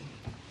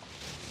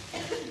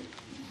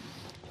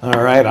All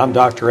right, I'm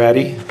Dr.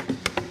 Eddie.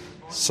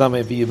 Some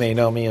of you may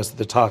know me as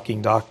the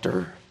Talking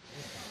Doctor.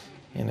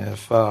 And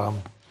if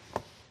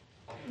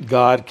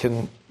God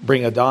can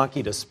bring a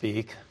donkey to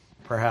speak,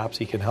 perhaps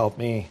he can help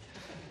me.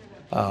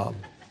 I've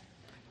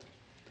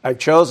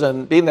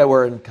chosen, being that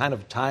we're in kind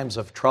of times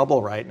of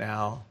trouble right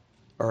now,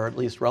 or at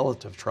least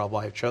relative trouble,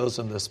 I've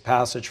chosen this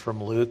passage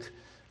from Luke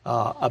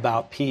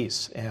about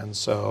peace. And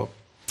so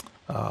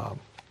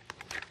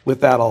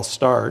with that, I'll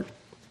start.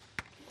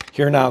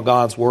 Hear now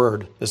God's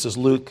word. This is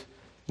Luke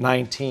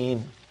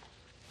 19,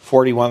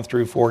 41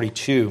 through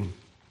 42.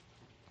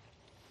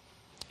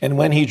 And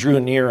when he drew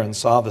near and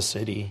saw the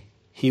city,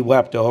 he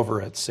wept over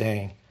it,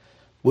 saying,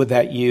 "Would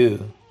that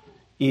you,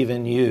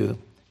 even you,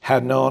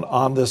 had known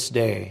on this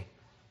day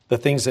the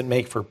things that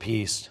make for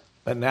peace,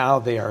 but now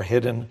they are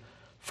hidden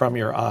from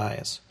your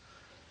eyes."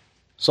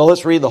 So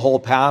let's read the whole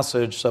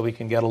passage so we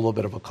can get a little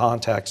bit of a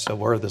context of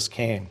where this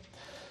came.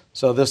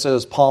 So this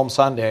is Palm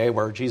Sunday,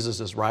 where Jesus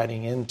is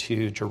riding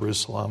into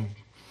Jerusalem.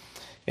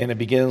 And it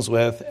begins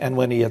with, "And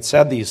when he had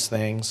said these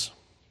things,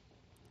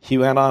 he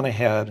went on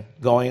ahead,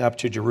 going up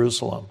to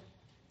Jerusalem.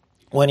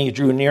 When he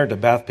drew near to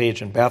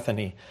Bethphage and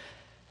Bethany,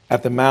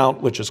 at the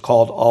mount which is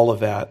called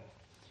Olivet,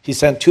 he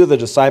sent two of the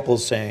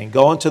disciples, saying,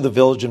 'Go into the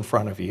village in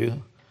front of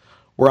you,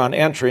 where on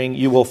entering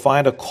you will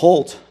find a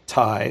colt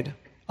tied,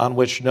 on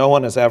which no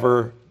one has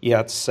ever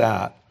yet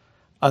sat.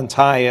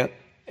 Untie it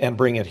and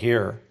bring it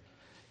here.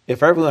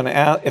 If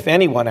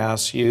anyone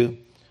asks you,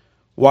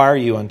 'Why are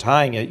you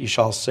untying it?' you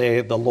shall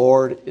say, 'The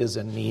Lord is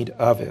in need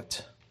of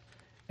it.'"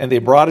 And they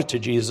brought it to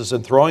Jesus,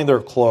 and throwing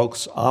their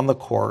cloaks on the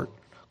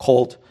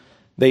colt,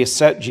 they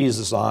set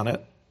Jesus on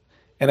it.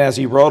 And as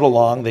he rode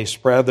along, they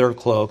spread their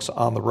cloaks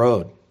on the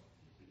road.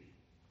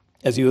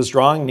 As he was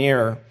drawing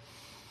near,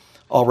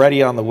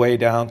 already on the way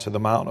down to the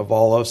Mount of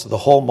Olives, the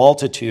whole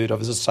multitude of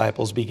his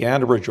disciples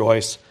began to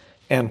rejoice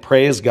and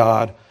praise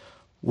God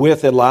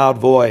with a loud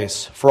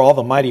voice for all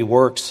the mighty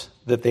works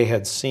that they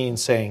had seen,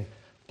 saying,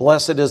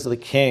 "Blessed is the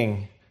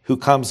King who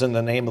comes in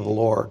the name of the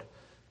Lord.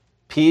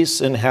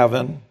 Peace in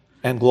heaven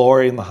and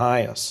glory in the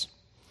highest."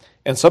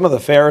 And some of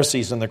the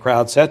Pharisees in the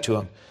crowd said to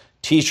him,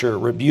 "Teacher,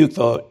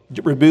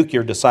 rebuke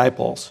your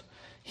disciples."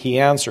 He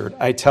answered,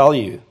 "I tell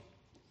you,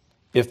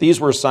 if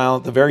these were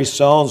silent, the very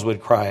stones would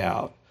cry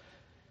out."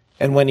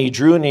 And when he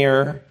drew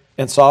near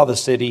and saw the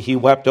city, he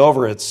wept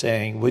over it,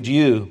 saying, Would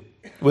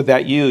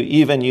that you,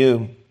 even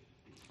you,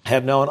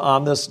 had known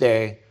on this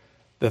day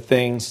the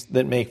things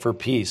that make for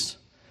peace,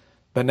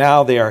 but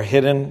now they are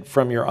hidden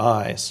from your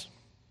eyes."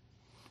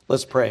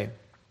 Let's pray.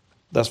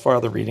 Thus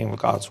far, the reading of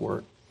God's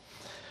word.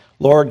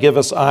 Lord, give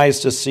us eyes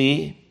to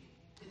see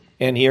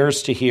and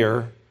ears to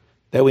hear,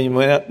 that we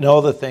may know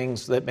the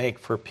things that make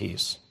for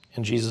peace.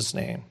 In Jesus'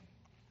 name.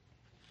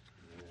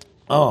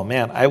 Oh,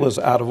 man, I was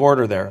out of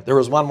order there. There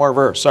was one more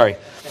verse, sorry.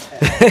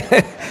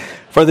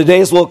 "For the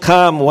days will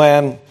come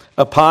when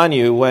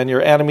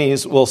your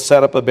enemies will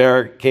set up a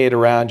barricade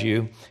around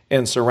you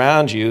and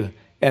surround you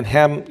and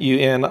hem you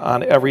in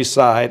on every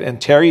side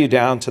and tear you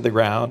down to the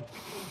ground,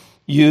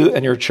 you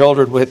and your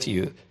children with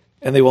you.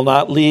 And they will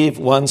not leave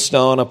one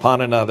stone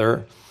upon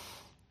another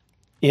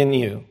in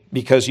you,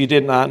 because you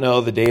did not know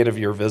the date of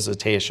your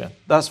visitation."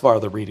 Thus far,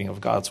 the reading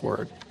of God's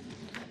word.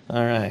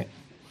 All right.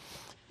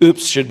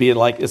 Oops should be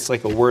it's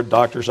like a word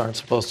doctors aren't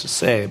supposed to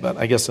say, but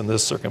I guess in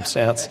this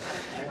circumstance,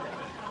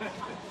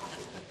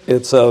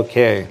 it's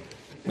okay.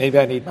 Maybe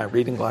I need my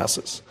reading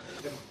glasses.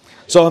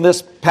 So in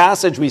this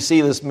passage, we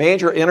see this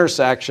major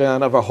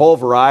intersection of a whole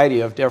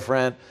variety of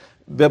different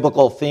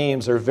biblical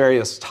themes. There are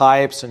various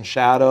types and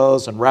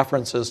shadows and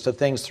references to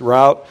things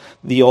throughout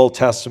the Old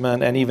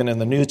Testament and even in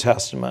the New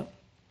Testament.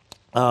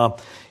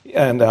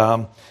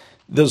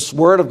 This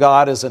Word of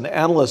God is an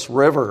endless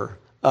river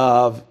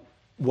of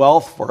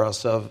wealth for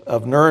us,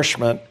 of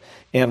nourishment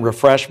and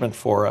refreshment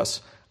for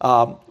us.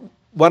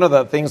 One of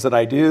the things that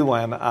I do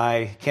when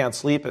I can't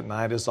sleep at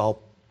night is I'll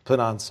put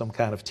on some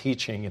kind of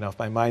teaching, if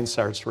my mind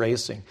starts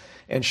racing.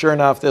 And sure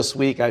enough, this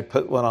week I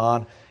put one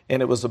on,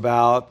 and it was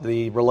about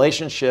the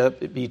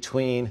relationship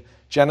between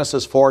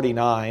Genesis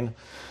 49.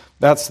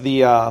 That's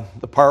the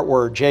part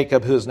where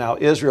Jacob, who is now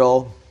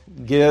Israel,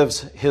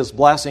 gives his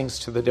blessings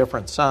to the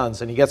different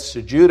sons. And he gets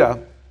to Judah,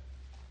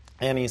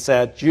 and he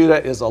said,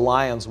 "Judah is a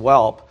lion's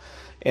whelp,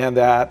 and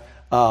that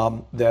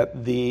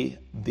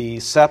the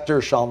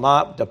scepter shall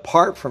not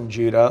depart from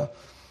Judah,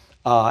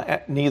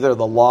 neither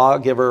the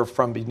lawgiver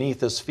from beneath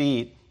his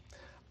feet,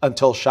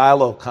 until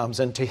Shiloh comes,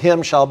 and to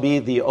him shall be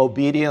the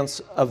obedience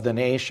of the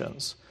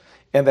nations,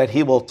 and that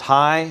he will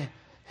tie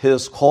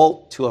his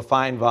colt to a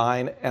fine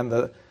vine, and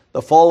the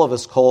foal of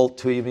his colt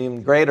to an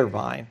even greater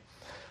vine."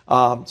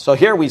 So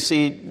here we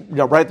see,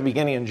 right at the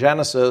beginning in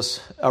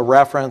Genesis, a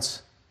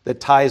reference that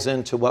ties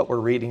into what we're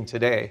reading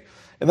today.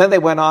 And then they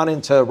went on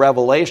into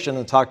Revelation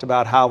and talked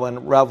about how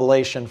in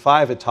Revelation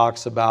 5 it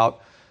talks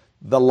about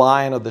the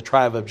Lion of the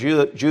tribe of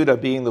Judah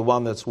being the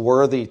one that's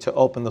worthy to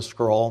open the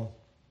scroll.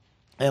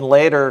 And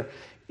later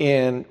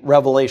in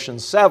Revelation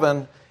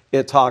 7,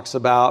 it talks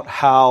about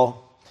how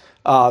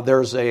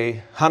there's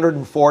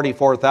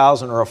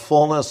 144,000 or a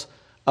fullness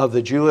of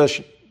the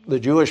Jewish the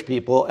Jewish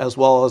people, as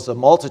well as a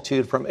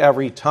multitude from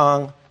every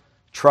tongue,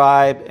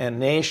 tribe, and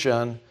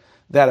nation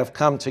that have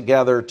come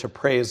together to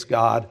praise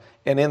God,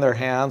 and in their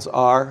hands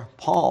are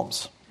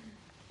palms.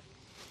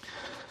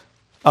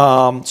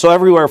 So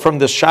everywhere from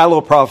this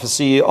Shiloh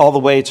prophecy all the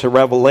way to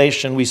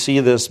Revelation, we see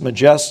this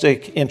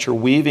majestic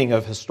interweaving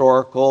of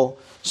historical,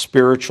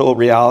 spiritual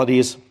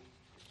realities,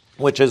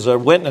 which is a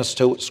witness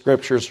to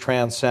Scripture's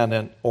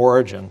transcendent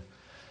origin.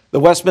 The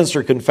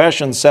Westminster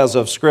Confession says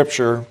of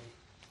Scripture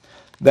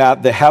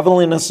that the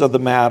heavenliness of the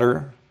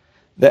matter,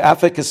 the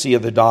efficacy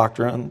of the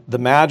doctrine, the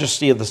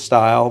majesty of the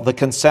style, the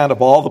consent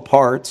of all the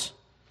parts,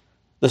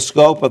 the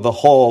scope of the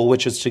whole,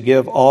 which is to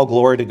give all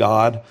glory to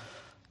God,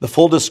 the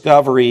full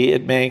discovery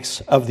it makes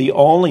of the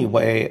only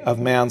way of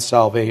man's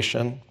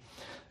salvation,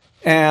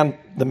 and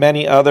the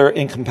many other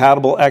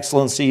incompatible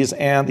excellencies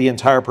and the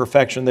entire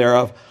perfection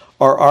thereof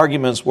are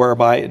arguments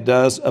whereby it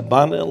does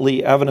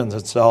abundantly evidence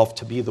itself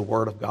to be the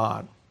Word of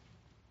God.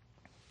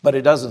 But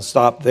it doesn't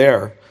stop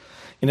there.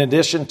 In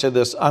addition to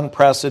this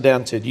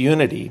unprecedented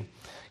unity,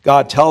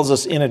 God tells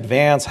us in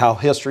advance how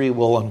history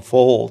will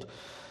unfold.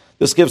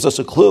 This gives us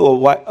a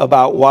clue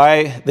about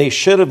why they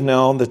should have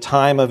known the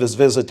time of his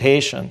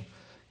visitation.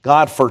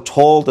 God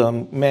foretold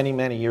them many,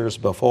 many years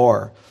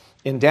before.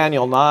 In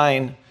Daniel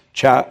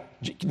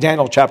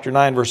chapter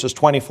 9, verses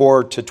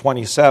 24 to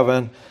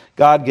 27,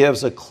 God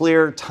gives a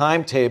clear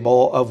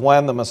timetable of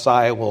when the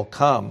Messiah will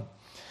come.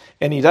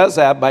 And he does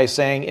that by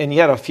saying, in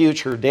yet a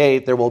future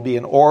date, there will be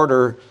an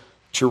order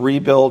to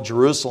rebuild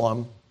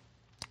Jerusalem,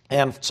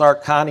 and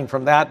start counting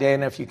from that day.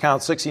 And if you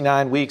count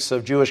 69 weeks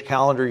of Jewish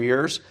calendar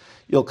years,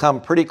 you'll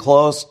come pretty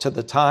close to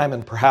the time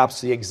and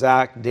perhaps the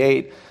exact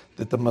date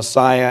that the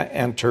Messiah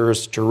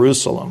enters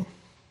Jerusalem.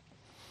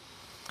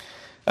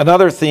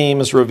 Another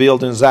theme is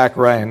revealed in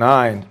Zechariah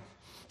 9. It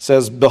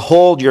says,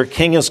 "Behold, your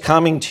king is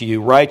coming to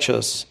you,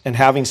 righteous and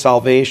having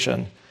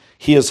salvation.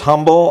 He is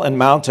humble and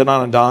mounted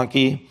on a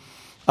donkey,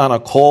 on a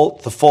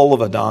colt, the foal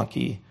of a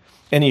donkey.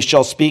 And he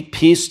shall speak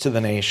peace to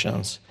the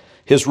nations.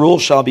 His rule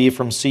shall be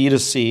from sea to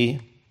sea,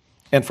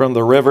 and from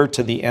the river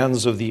to the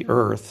ends of the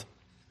earth."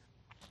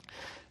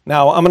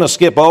 Now, I'm going to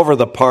skip over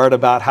the part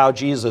about how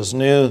Jesus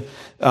knew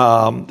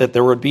that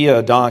there would be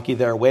a donkey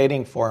there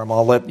waiting for him.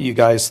 I'll let you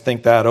guys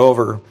think that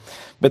over.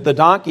 But the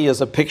donkey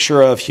is a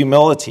picture of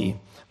humility,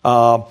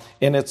 and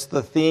it's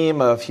the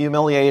theme of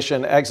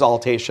humiliation,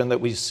 exaltation that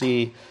we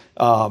see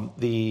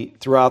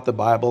throughout the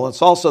Bible.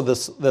 It's also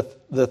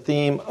the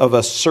theme of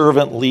a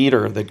servant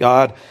leader,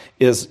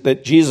 that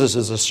Jesus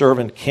is a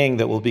servant king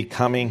that will be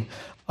coming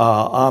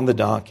on the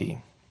donkey.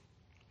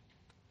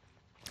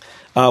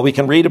 We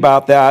can read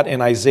about that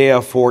in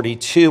Isaiah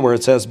 42, where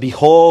it says,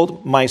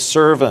 "Behold, my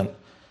servant,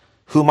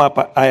 whom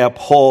I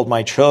uphold,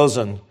 my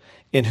chosen,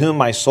 in whom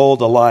my soul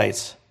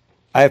delights.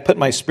 I have put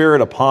my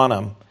spirit upon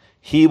him.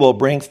 He will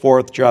bring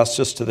forth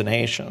justice to the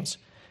nations.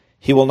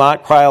 He will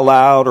not cry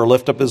aloud or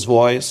lift up his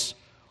voice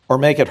or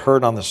make it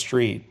heard on the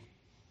street.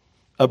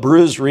 A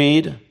bruised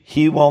reed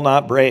he will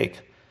not break.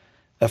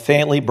 A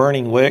faintly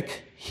burning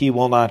wick he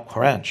will not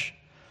quench.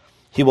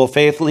 He will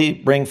faithfully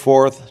bring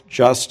forth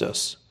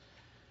justice.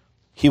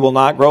 He will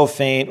not grow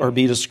faint or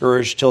be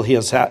discouraged till he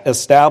has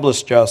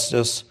established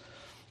justice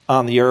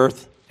on the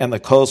earth, and the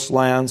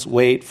coastlands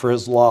wait for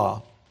his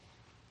law."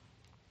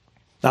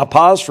 Now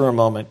pause for a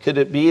moment. Could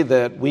it be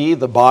that we,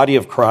 the body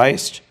of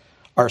Christ,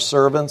 are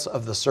servants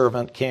of the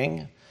servant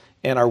king?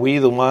 And are we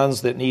the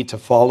ones that need to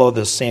follow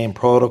this same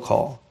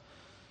protocol?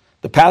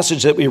 The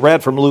passage that we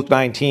read from Luke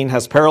 19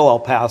 has parallel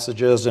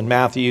passages in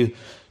Matthew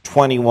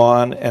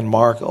 21 and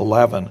Mark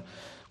 11.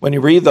 When you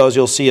read those,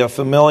 you'll see a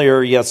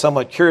familiar yet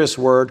somewhat curious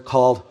word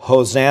called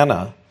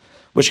Hosanna,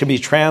 which can be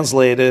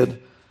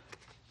translated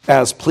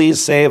as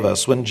 "please save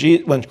us."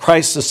 When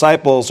Christ's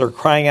disciples are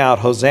crying out,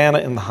 "Hosanna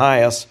in the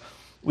highest,"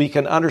 we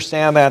can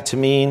understand that to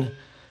mean,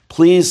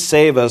 "Please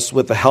save us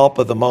with the help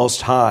of the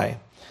Most High."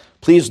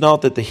 Please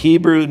note that the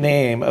Hebrew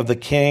name of the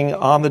king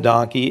on the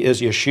donkey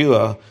is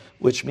Yeshua,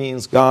 which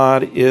means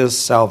God is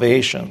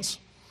salvation.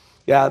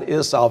 God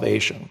is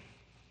salvation.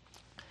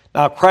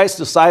 Now, Christ's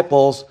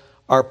disciples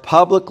are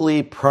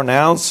publicly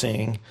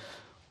pronouncing,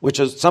 which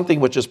is something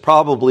which is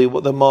probably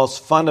the most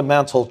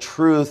fundamental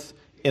truth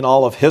in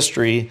all of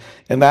history,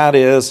 and that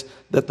is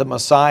that the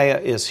Messiah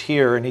is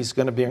here and he's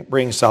going to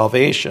bring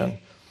salvation.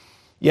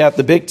 Yet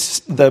the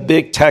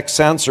big tech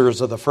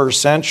censors of the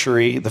first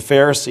century, the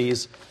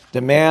Pharisees,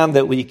 demand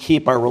that we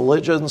keep our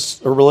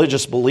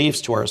religious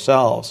beliefs to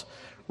ourselves.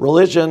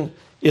 Religion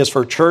is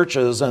for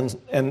churches,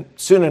 and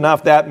soon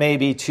enough that may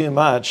be too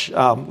much.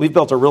 We've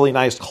built a really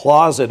nice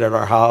closet at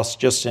our house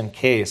just in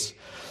case.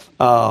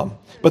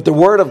 But the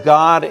Word of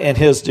God and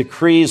His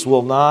decrees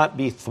will not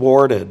be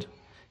thwarted.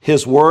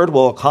 His Word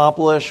will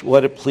accomplish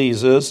what it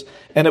pleases,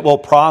 and it will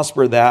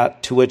prosper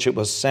that to which it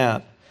was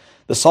sent.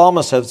 The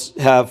psalmists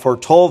have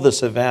foretold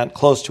this event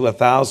close to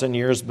 1,000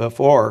 years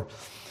before,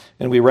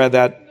 and we read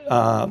that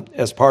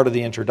as part of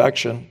the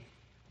introduction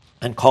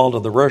and call to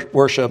the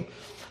worship.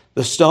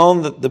 The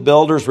stone that the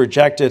builders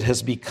rejected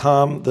has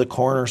become the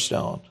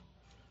cornerstone.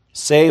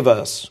 Save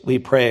us, we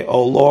pray,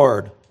 O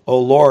O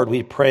Lord,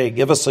 we pray,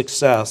 give us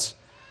success.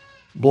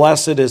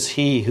 Blessed is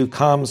he who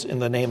comes in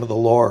the name of the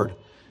Lord.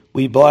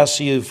 We bless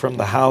you from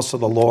the house of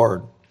the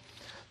Lord.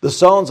 The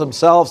stones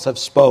themselves have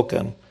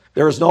spoken.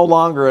 There is no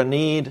longer a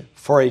need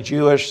for a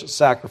Jewish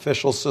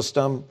sacrificial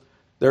system.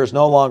 There is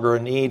no longer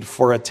a need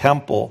for a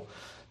temple.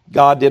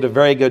 God did a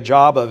very good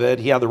job of it.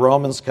 He had the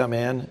Romans come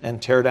in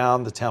and tear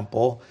down the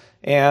temple.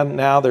 And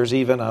now there's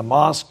even a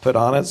mosque put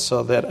on it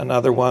so that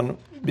another one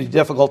would be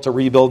difficult to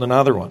rebuild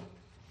another one.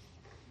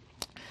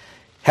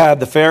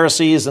 Had the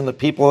Pharisees and the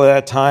people at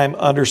that time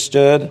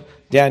understood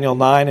Daniel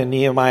 9 and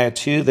Nehemiah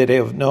 2, they'd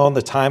have known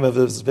the time of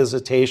his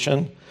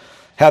visitation.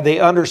 Had they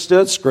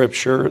understood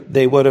Scripture,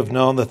 they would have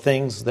known the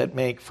things that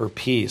make for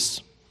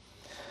peace.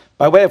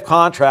 By way of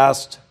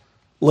contrast,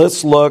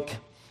 let's look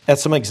at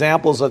some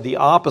examples of the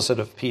opposite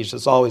of peace.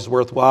 It's always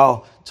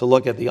worthwhile to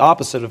look at the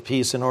opposite of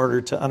peace in order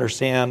to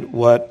understand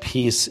what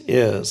peace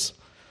is.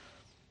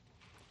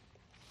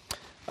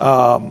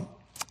 By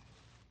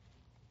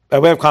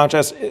way of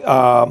contrast,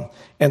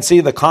 and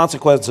see the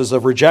consequences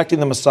of rejecting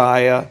the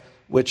Messiah,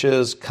 which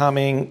is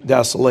coming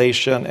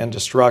desolation and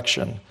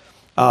destruction.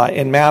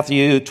 In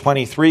Matthew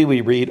 23,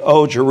 we read,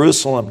 O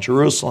Jerusalem,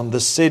 Jerusalem,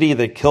 the city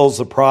that kills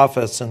the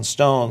prophets and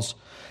stones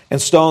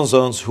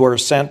those who are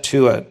sent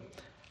to it.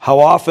 How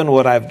often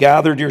would I have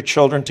gathered your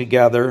children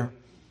together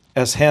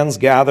as hens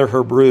gather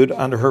her brood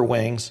under her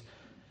wings,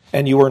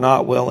 and you were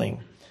not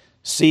willing.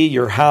 See,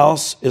 your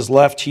house is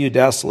left to you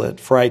desolate,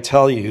 for I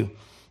tell you,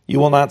 you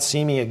will not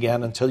see me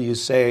again until you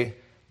say,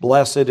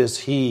 Blessed is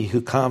he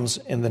who comes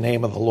in the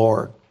name of the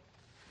Lord.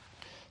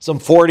 Some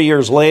 40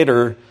 years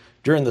later,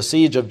 during the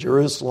siege of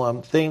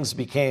Jerusalem, things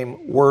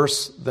became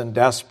worse than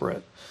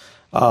desperate.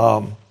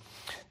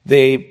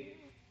 They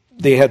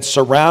had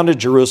surrounded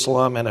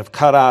Jerusalem and have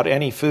cut out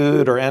any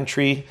food or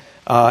entry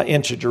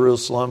into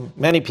Jerusalem.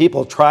 Many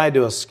people tried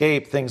to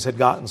escape. Things had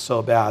gotten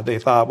so bad. They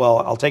thought, well,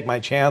 I'll take my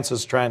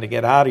chances trying to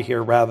get out of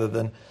here rather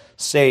than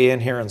stay in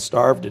here and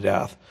starve to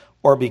death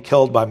or be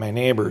killed by my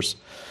neighbors.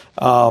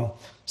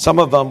 Some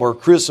of them were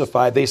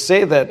crucified. They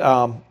say that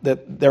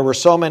that there were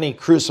so many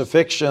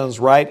crucifixions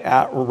right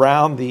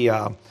around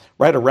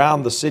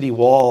the city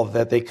wall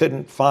that they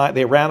couldn't find.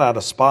 They ran out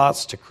of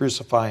spots to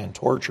crucify and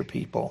torture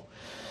people.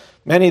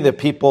 Many of the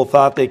people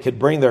thought they could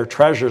bring their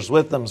treasures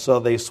with them, so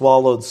they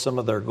swallowed some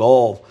of their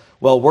gold.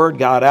 Well, word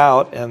got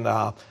out, and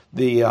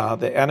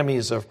the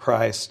enemies of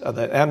Christ,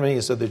 the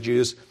enemies of the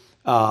Jews,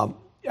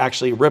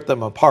 actually ripped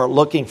them apart,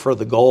 looking for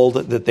the gold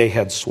that they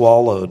had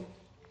swallowed.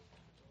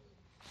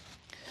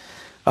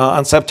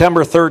 On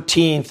September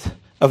 13th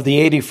of the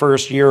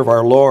 81st year of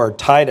our Lord,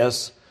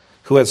 Titus,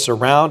 who had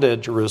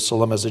surrounded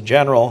Jerusalem as a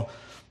general,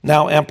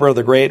 now emperor of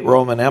the great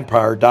Roman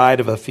Empire, died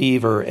of a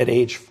fever at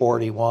age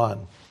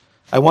 41.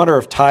 I wonder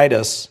if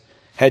Titus,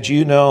 had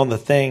you known the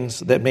things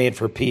that made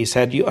for peace,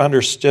 had you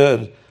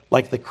understood,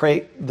 like the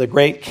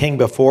great king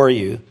before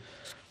you,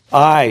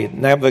 I,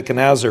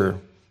 Nebuchadnezzar,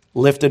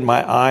 lifted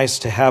my eyes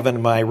to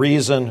heaven, my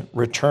reason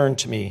returned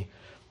to me,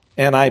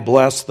 and I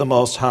blessed the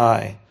Most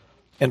High,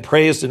 and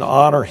praised and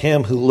honored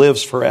him who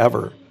lives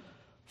forever.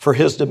 For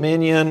his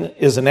dominion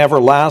is an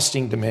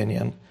everlasting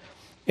dominion,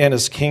 and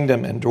his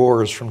kingdom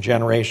endures from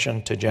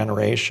generation to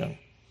generation.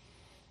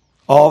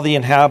 All the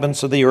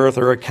inhabitants of the earth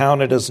are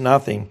accounted as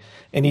nothing,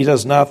 and he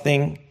does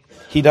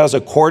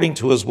according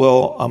to his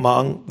will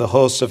among the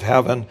hosts of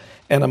heaven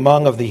and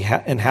among of the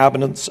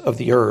inhabitants of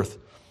the earth.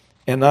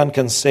 And none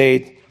can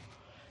stay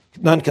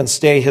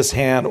his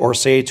hand or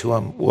say to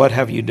him, What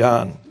have you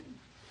done?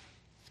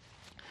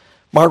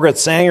 Margaret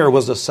Sanger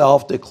was a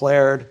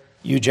self-declared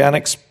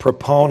eugenics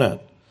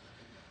proponent.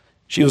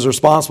 She was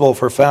responsible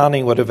for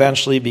founding what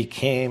eventually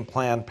became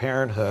Planned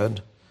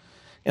Parenthood,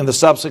 and the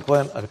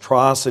subsequent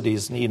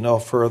atrocities need no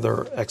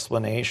further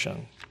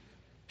explanation.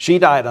 She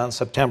died on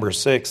September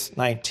 6,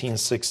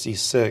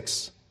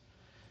 1966.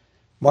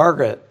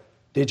 Margaret,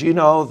 did you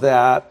know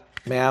that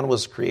man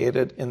was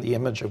created in the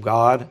image of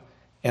God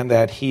and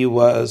that he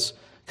was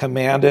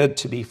commanded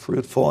to be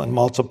fruitful and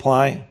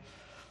multiply?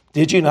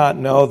 Did you not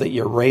know that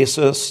your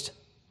racist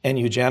and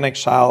eugenic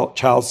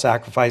child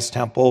sacrifice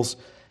temples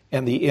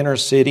and the inner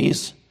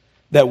cities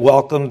that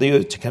welcomed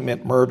you to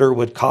commit murder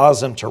would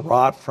cause them to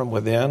rot from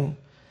within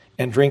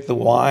and drink the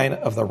wine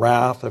of the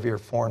wrath of your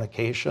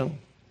fornication?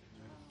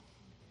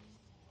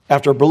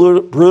 After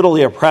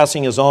brutally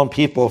oppressing his own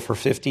people for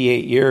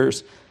 58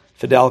 years,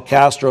 Fidel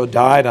Castro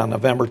died on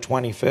November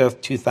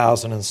 25th,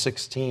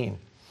 2016.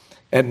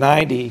 At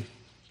 90,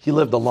 he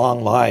lived a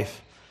long life.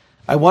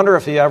 I wonder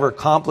if he ever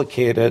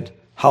complicated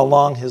how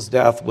long his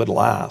death would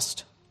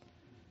last.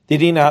 Did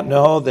he not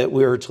know that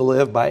we are to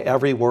live by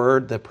every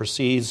word that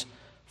proceeds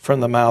from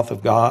the mouth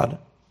of God?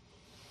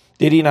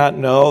 Did he not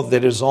know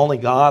that it is only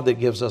God that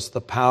gives us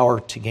the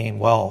power to gain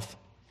wealth?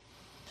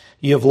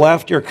 You have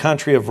left your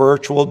country of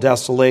virtual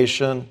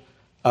desolation,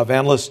 of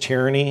endless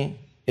tyranny,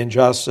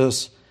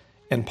 injustice,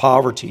 and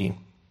poverty,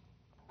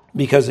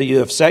 because you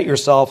have set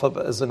yourself up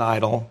as an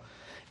idol,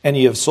 and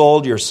you have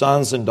sold your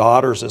sons and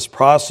daughters as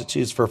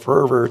prostitutes for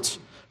perverts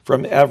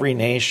from every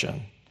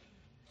nation.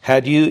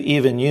 Had you,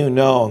 even you,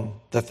 known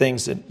the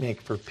things that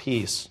make for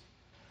peace?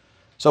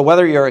 So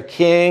whether you're a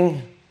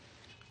king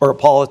or a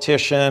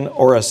politician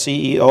or a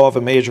CEO of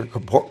a major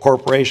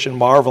corporation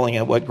marveling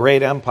at what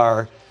great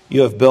empire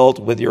you have built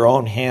with your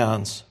own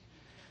hands,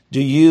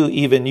 do you,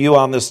 even you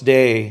on this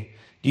day,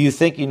 do you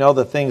think you know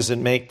the things that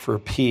make for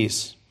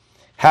peace?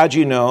 Had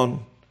you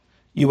known,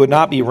 you would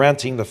not be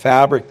renting the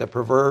fabric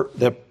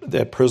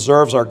that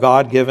preserves our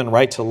God-given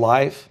right to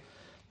life,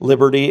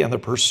 liberty, and the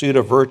pursuit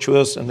of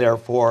virtuous and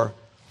therefore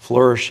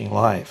flourishing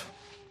life.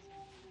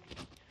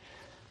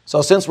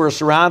 So since we're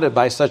surrounded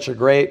by such a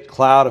great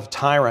cloud of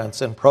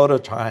tyrants and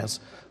proto-tyrants,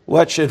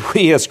 what should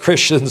we as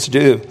Christians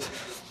do?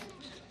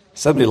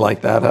 Somebody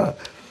like that, huh?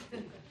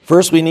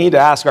 First, we need to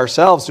ask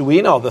ourselves, do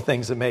we know the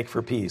things that make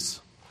for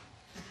peace?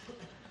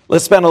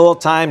 Let's spend a little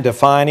time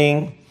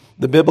defining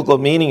the biblical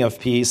meaning of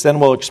peace. Then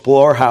we'll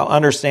explore how our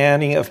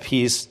understanding of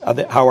peace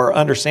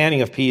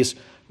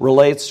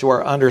relates to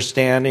our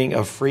understanding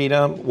of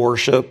freedom,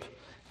 worship,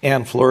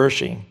 and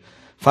flourishing.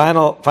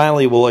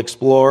 Finally, we'll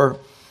explore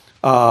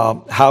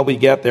how we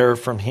get there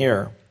from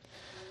here.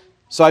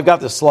 So I've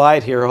got the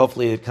slide here.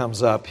 Hopefully, it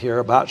comes up here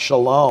about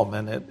shalom,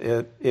 and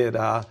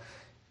it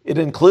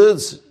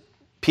includes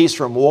peace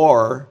from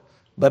war,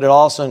 but it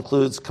also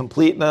includes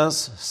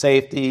completeness,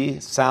 safety,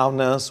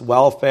 soundness,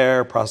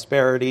 welfare,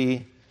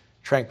 prosperity,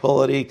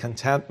 tranquility,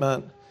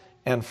 contentment,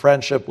 and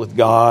friendship with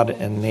God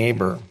and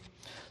neighbor.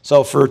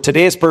 So for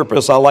today's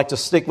purpose, I'd like to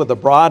stick with a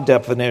broad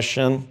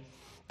definition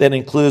that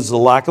includes the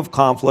lack of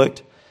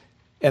conflict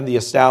and the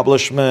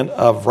establishment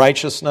of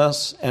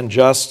righteousness and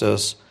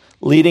justice,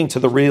 leading to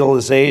the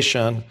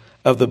realization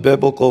of the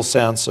biblical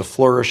sense of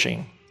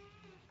flourishing.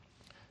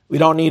 We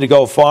don't need to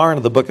go far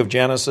into the book of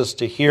Genesis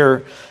to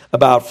hear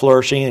about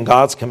flourishing and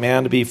God's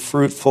command to be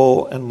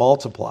fruitful and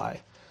multiply.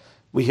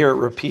 We hear it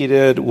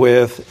repeated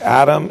with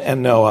Adam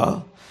and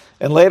Noah.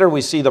 And later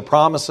we see the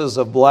promises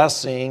of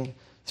blessing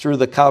through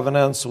the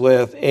covenants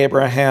with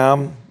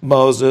Abraham,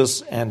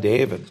 Moses, and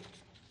David.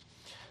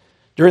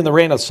 During the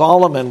reign of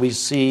Solomon, we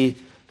see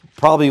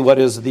probably what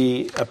is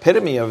the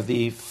epitome of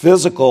the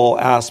physical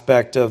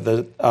aspect of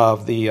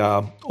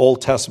the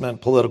Old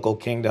Testament political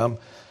kingdom.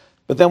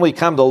 But then we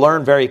come to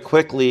learn very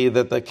quickly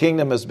that the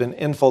kingdom has been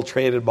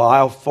infiltrated by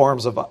all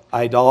forms of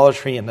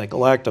idolatry and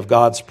neglect of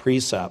God's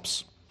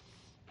precepts.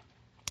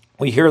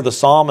 We hear the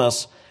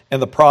psalmists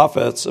and the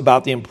prophets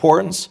about the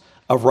importance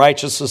of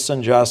righteousness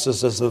and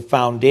justice as the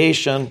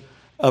foundation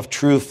of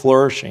true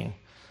flourishing.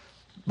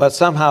 But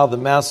somehow the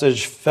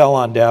message fell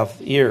on deaf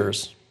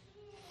ears.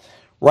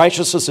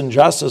 Righteousness and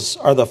justice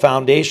are the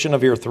foundation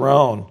of your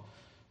throne.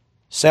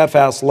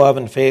 Steadfast love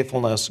and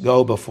faithfulness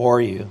go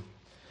before you.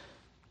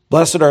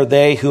 Blessed are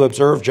they who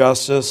observe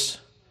justice,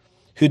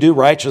 who do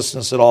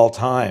righteousness at all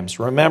times.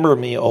 Remember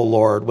me, O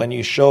Lord, when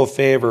you show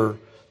favor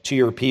to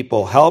your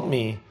people. Help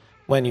me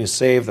when you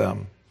save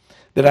them,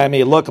 that I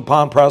may look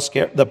upon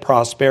the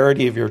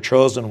prosperity of your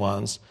chosen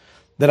ones,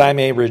 that I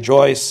may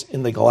rejoice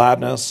in the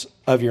gladness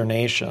of your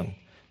nation,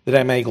 that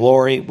I may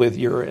glory with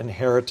your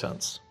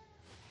inheritance.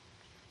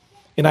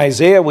 In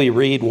Isaiah we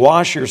read,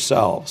 wash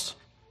yourselves,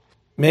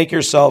 make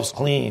yourselves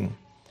clean,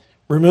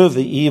 remove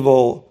the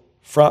evil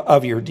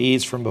of your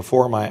deeds from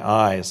before my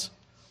eyes.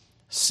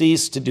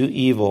 Cease to do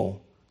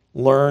evil,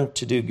 learn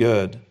to do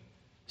good,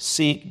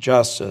 seek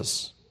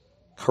justice,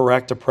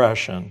 correct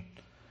oppression,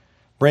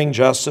 bring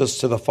justice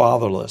to the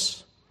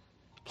fatherless,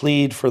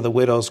 plead for the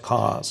widow's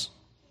cause.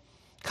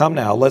 Come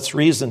now, let's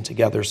reason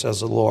together,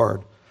 says the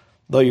Lord.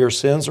 Though your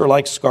sins are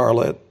like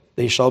scarlet,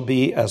 they shall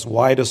be as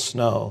white as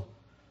snow.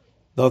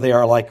 Though they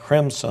are like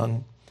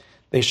crimson,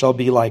 they shall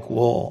be like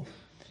wool.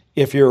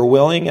 If you are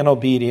willing and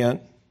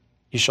obedient,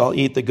 you shall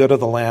eat the good of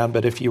the land,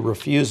 but if you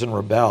refuse and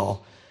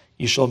rebel,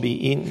 you shall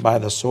be eaten by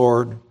the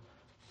sword,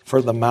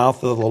 for the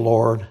mouth of the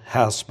Lord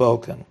has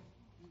spoken.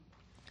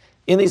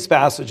 In these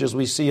passages,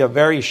 we see a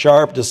very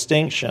sharp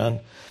distinction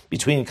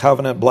between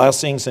covenant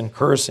blessings and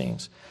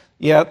cursings.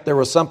 Yet there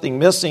was something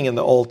missing in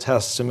the Old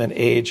Testament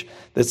age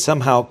that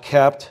somehow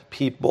kept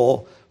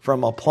people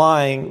from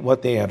applying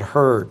what they had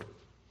heard.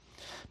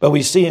 But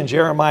we see in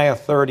Jeremiah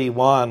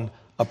 31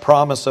 a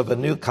promise of a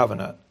new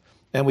covenant.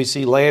 And we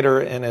see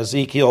later in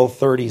Ezekiel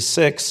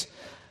 36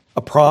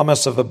 a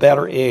promise of a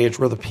better age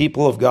where the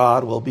people of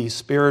God will be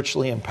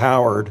spiritually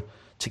empowered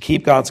to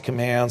keep God's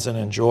commands and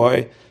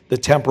enjoy the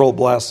temporal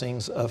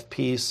blessings of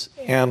peace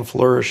and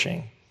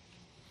flourishing.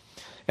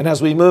 And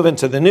as we move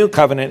into the new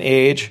covenant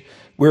age,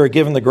 we are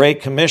given the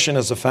Great Commission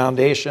as a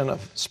foundation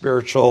of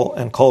spiritual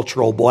and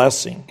cultural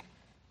blessing.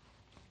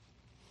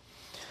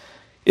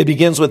 It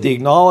begins with the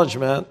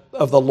acknowledgement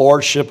of the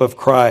lordship of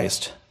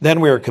Christ. Then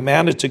we are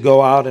commanded to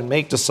go out and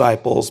make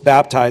disciples,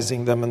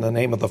 baptizing them in the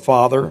name of the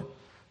Father,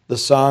 the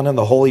Son, and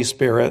the Holy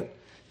Spirit,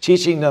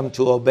 teaching them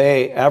to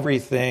obey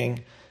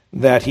everything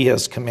that he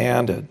has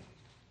commanded.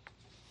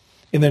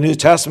 In the New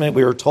Testament,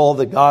 we are told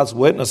that God's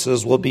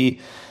witnesses will be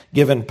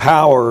given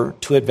power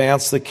to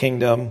advance the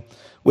kingdom,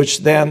 which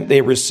then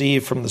they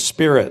receive from the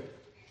Spirit.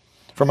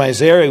 From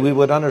Isaiah, we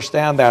would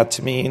understand that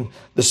to mean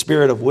the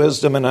spirit of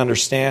wisdom and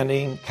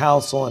understanding,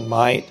 counsel and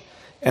might,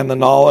 and the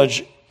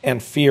knowledge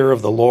and fear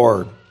of the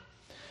Lord.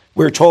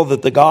 We're told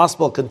that the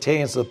gospel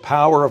contains the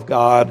power of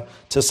God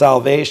to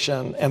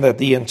salvation and that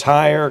the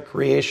entire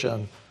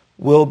creation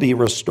will be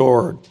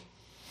restored.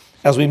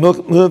 As we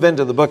move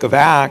into the book of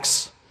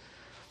Acts,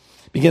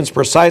 it begins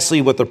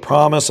precisely with the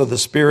promise of the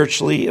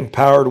spiritually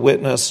empowered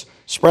witness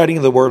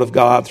spreading the word of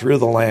God through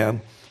the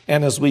land.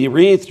 And as we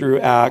read through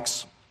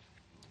Acts,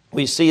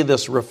 we see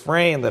this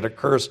refrain that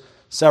occurs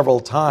several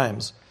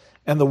times.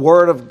 And the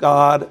word of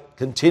God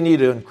continued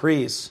to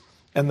increase,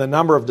 and the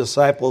number of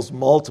disciples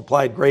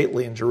multiplied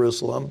greatly in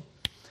Jerusalem,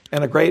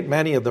 and a great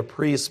many of the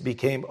priests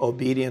became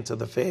obedient to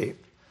the faith.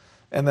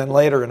 And then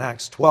later in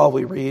Acts 12,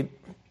 we read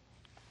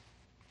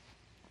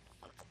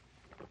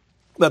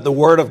that the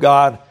word of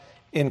God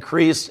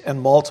increased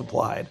and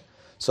multiplied.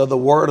 So the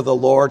word of the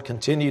Lord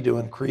continued to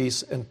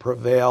increase and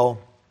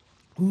prevail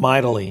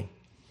mightily.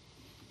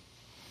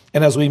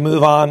 And as we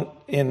move on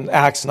in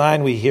Acts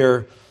 9, we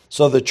hear,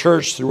 so the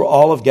church through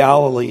all of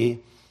Galilee,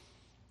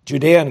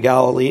 Judea and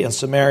Galilee and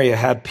Samaria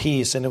had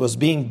peace, and it was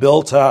being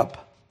built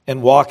up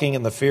and walking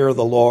in the fear of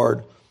the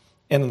Lord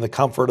and in the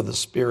comfort of the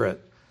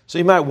Spirit. So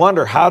you might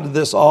wonder, how did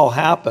this all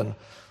happen?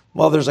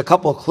 Well, there's a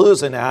couple of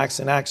clues in Acts.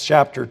 In Acts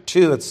chapter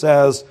 2, it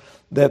says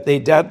that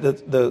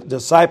the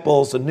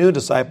disciples, the new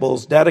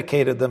disciples,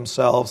 dedicated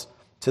themselves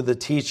to the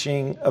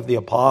teaching of the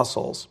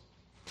apostles.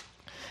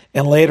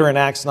 And later in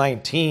Acts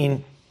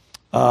 20,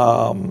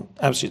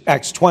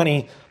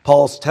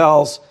 Paul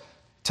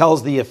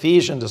tells the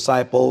Ephesian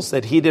disciples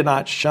that he did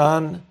not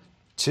shun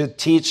to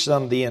teach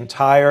them the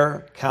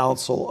entire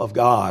counsel of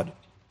God.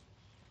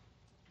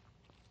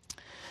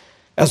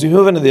 As we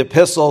move into the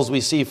epistles,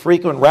 we see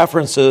frequent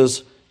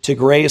references to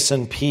grace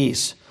and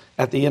peace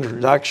at the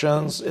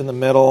introductions, in the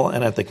middle,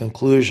 and at the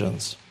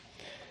conclusions.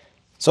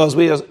 So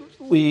as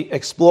we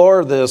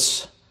explore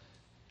this,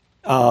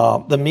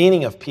 the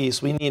meaning of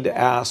peace, we need to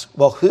ask,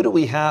 well, who do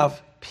we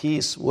have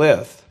peace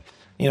with?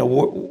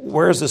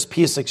 Where does this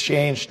peace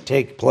exchange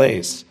take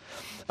place?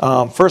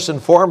 First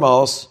and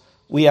foremost,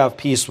 we have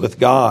peace with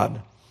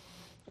God.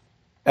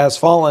 As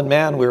fallen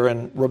men, we're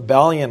in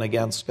rebellion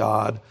against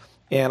God,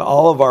 and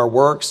all of our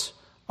works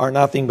are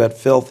nothing but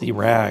filthy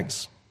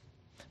rags.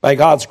 By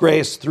God's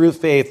grace, through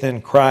faith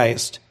in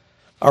Christ,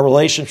 our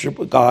relationship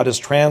with God is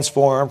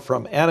transformed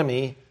from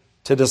enemy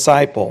to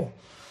disciple.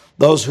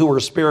 Those who were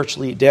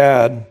spiritually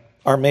dead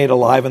are made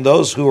alive, and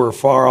those who were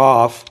far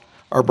off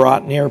are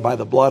brought near by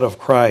the blood of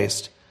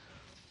Christ.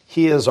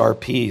 He is our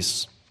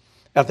peace.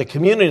 At the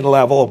community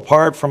level,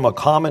 apart from a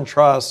common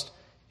trust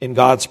in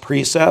God's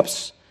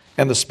precepts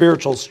and the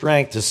spiritual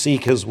strength to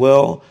seek His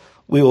will,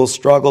 we will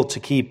struggle to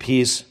keep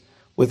peace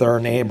with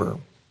our neighbor.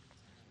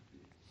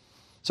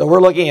 So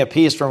we're looking at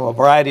peace from a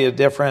variety of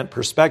different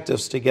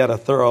perspectives to get a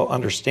thorough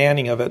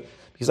understanding of it,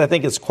 because I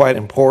think it's quite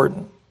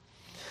important.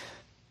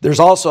 There's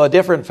also a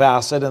different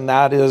facet, and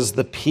that is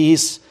the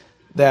peace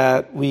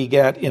that we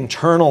get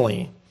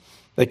internally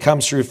that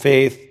comes through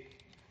faith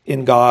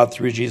in God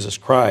through Jesus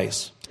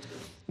Christ.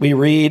 We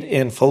read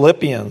in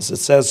Philippians, it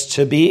says,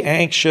 do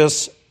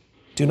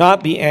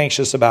not be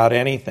anxious about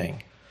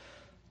anything,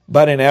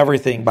 but in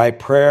everything, by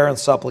prayer and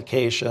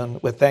supplication,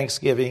 with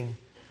thanksgiving,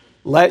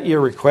 let your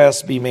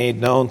requests be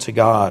made known to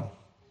God.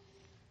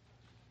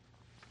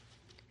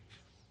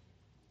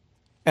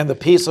 And the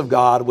peace of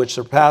God, which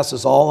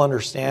surpasses all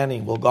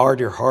understanding, will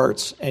guard your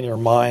hearts and your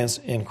minds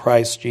in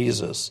Christ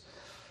Jesus.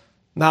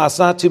 Now, it's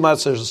not too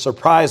much of a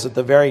surprise that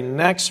the very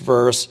next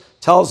verse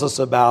tells us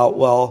about,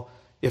 well,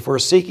 if we're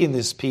seeking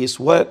this peace,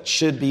 what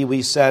should be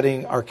we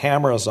setting our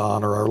cameras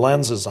on or our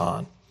lenses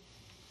on?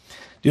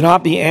 Do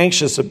not be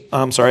anxious.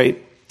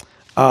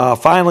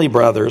 Finally,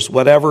 brothers,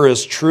 whatever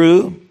is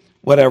true,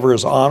 whatever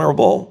is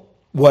honorable,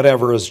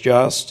 whatever is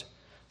just,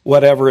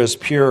 whatever is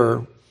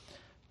pure,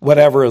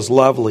 whatever is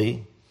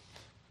lovely,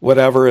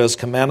 whatever is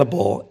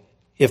commendable,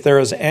 if there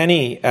is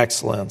any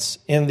excellence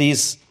in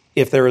these,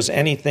 if there is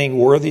anything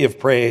worthy of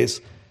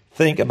praise,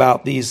 think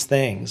about these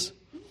things.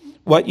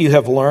 What you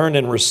have learned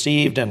and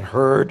received and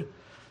heard,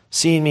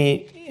 seen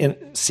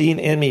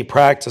in me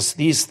practice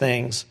these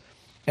things,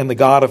 and the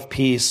God of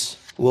peace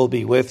will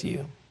be with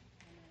you.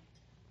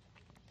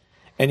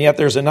 And yet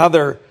there's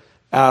another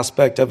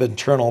aspect of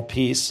internal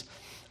peace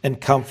and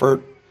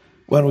comfort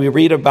when we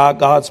read about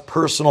God's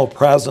personal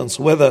presence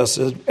with us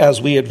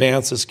as we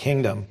advance His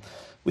kingdom.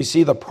 We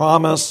see the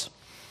promise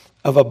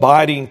of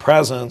abiding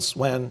presence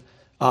when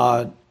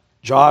God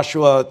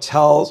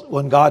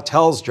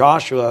tells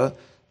Joshua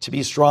to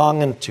be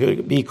strong and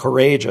to be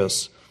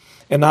courageous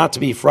and not to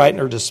be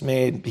frightened or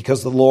dismayed,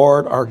 because the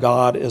Lord our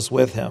God is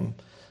with him.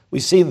 We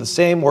see the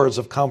same words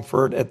of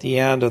comfort at the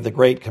end of the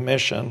Great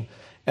Commission.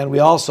 And we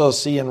also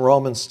see in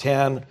Romans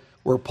 10,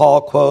 where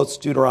Paul quotes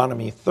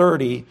Deuteronomy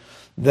 30,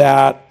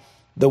 that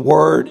the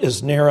word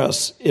is near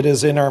us, it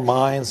is in our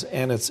minds,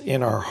 and it's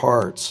in our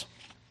hearts.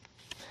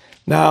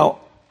 Now,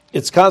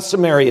 it's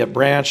customary at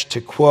Branch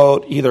to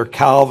quote either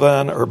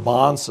Calvin or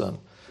Bahnsen,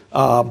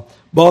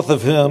 both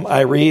of whom I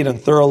read and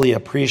thoroughly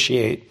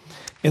appreciate.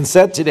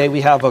 Instead, today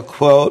we have a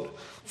quote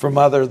from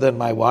other than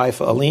my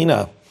wife,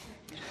 Alina.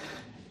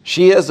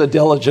 She is a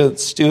diligent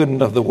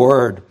student of the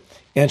Word,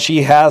 and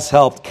she has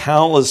helped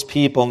countless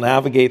people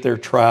navigate their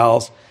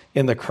trials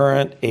in the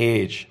current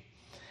age.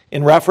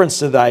 In reference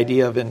to the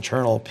idea of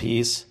internal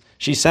peace,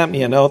 she sent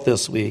me a note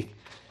this week.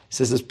 It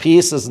says,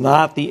 peace is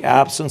not the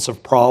absence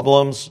of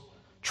problems,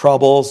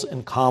 troubles,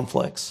 and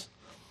conflicts.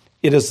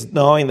 It is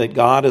knowing that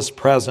God is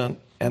present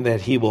and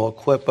that he will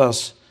equip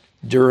us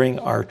during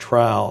our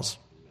trials.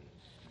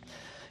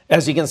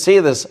 As you can see,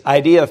 this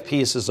idea of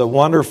peace is a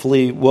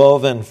wonderfully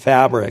woven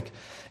fabric.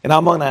 And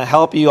I'm going to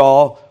help you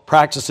all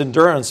practice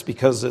endurance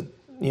because it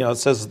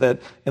says that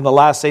in the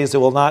last days it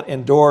will not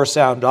endure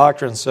sound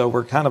doctrine. So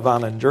we're kind of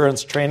on an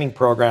endurance training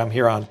program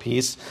here on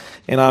peace,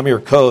 and I'm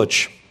your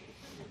coach.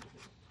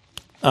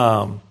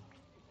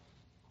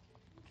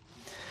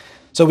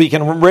 So we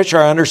can enrich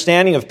our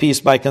understanding of peace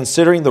by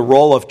considering the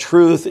role of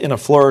truth in a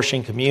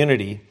flourishing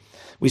community.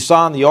 We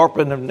saw in the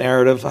opening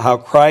narrative how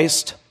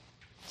Christ's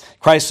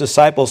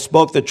disciples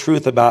spoke the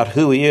truth about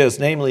who he is,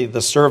 namely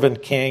the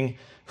servant king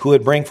who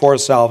would bring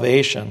forth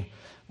salvation.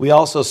 We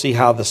also see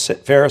how the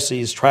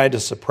Pharisees tried to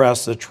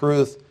suppress the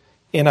truth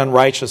in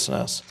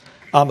unrighteousness.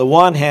 On the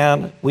one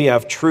hand, we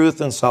have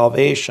truth and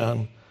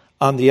salvation.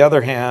 On the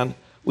other hand,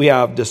 we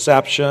have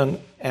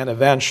deception and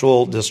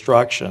eventual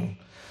destruction.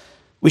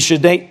 We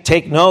should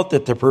take note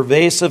that the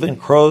pervasive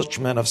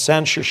encroachment of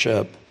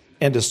censorship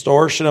and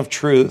distortion of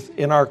truth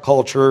in our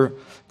culture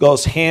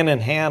goes hand in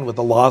hand with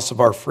the loss of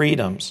our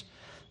freedoms.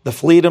 The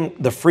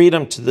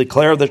freedom to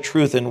declare the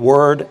truth in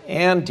word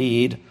and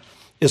deed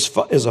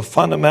is a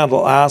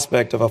fundamental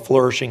aspect of a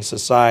flourishing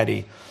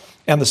society.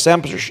 And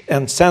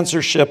the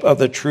censorship of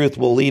the truth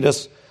will lead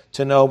us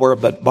to nowhere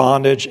but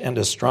bondage and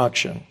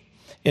destruction.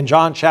 In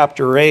John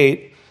chapter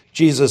 8,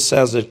 Jesus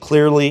says it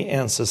clearly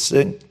and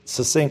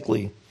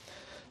succinctly.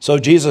 So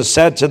Jesus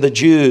said to the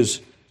Jews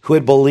who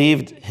had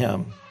believed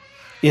him,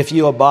 "If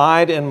you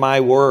abide in my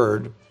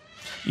word,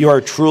 you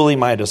are truly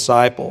my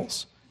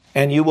disciples,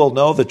 and you will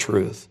know the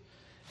truth,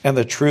 and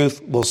the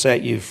truth will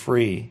set you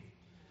free."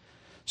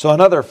 So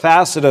another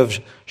facet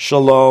of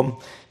shalom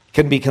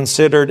can be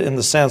considered in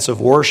the sense of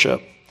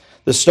worship.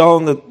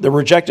 The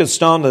rejected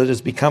stone that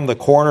has become the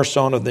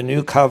cornerstone of the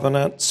new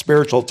covenant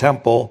spiritual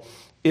temple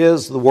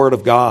is the Word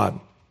of God.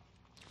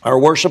 Our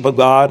worship of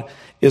God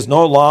is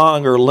no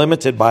longer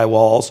limited by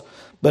walls,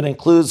 but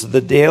includes the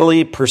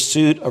daily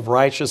pursuit of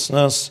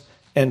righteousness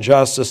and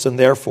justice, and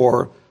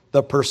therefore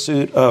the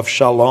pursuit of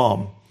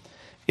shalom.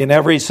 In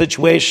every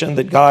situation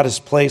that God has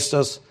placed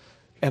us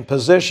and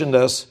positioned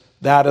us,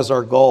 that is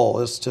our goal,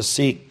 is to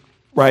seek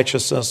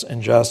righteousness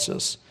and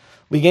justice.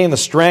 We gain the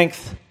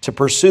strength to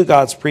pursue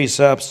God's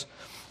precepts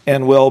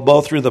and will,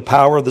 both through the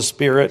power of the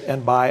Spirit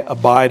and by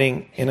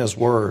abiding in his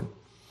word.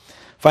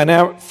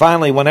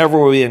 Finally,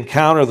 whenever we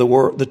encounter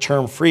the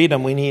term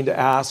freedom, we need to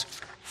ask,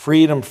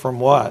 freedom from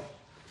what?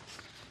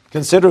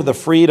 Consider the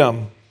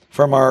freedom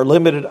from our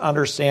limited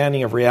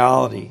understanding of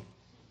reality.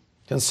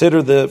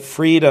 Consider the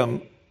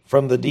freedom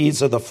from the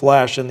deeds of the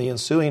flesh and the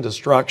ensuing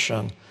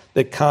destruction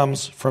that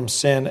comes from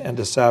sin and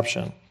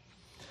deception.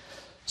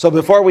 So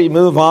before we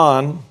move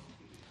on,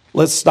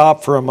 let's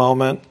stop for a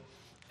moment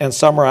and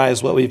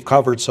summarize what we've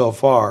covered so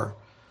far.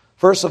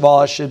 First of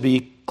all, it should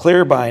be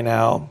clear by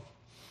now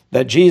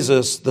that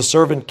Jesus, the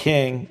servant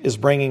king, is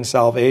bringing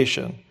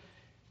salvation.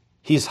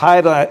 He's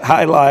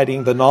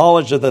highlighting the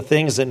knowledge of the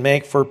things that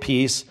make for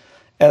peace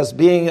as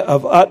being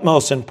of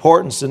utmost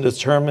importance in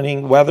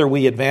determining whether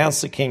we advance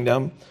the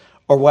kingdom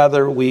or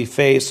whether we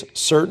face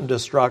certain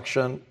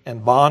destruction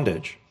and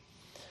bondage.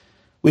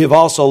 We have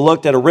also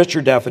looked at a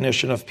richer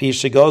definition of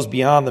peace that goes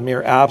beyond the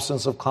mere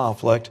absence of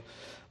conflict,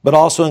 but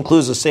also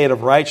includes a state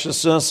of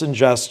righteousness and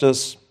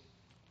justice,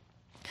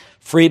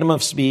 freedom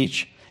of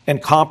speech, and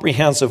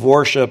comprehensive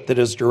worship that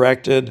is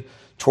directed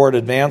toward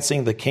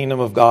advancing the kingdom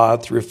of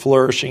God through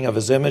flourishing of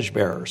his image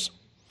bearers.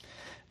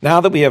 Now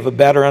that we have a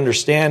better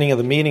understanding of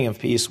the meaning of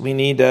peace, we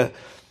need to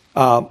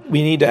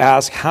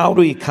ask, how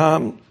do we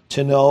come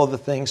to know the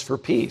things for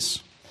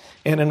peace?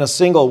 And in a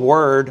single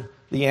word,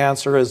 the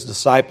answer is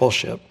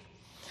discipleship.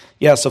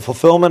 Yes, the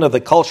fulfillment of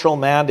the cultural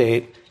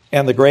mandate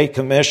and the Great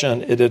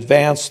Commission, it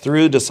advanced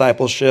through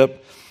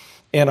discipleship.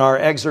 And our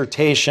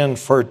exhortation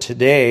for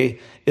today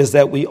is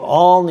that we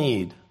all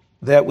need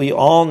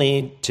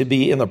to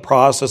be in the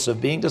process of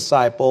being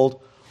discipled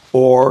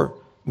or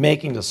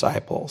making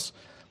disciples.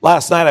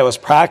 Last night I was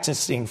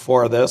practicing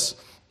for this,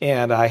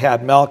 and I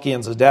had Melky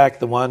and Zedek,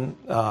 the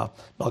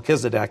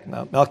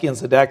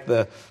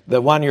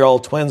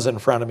one-year-old twins in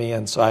front of me,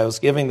 and so I was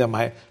giving them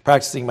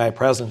practicing my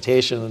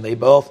presentation, and they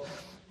both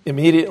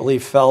immediately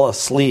fell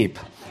asleep.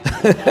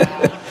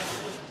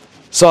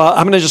 So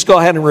I'm going to just go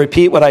ahead and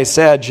repeat what I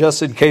said,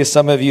 just in case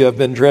some of you have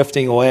been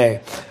drifting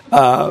away.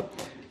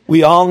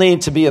 We all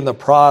need to be in the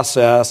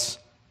process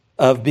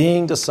of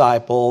being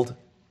discipled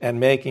and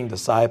making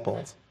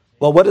disciples.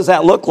 Well, what does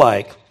that look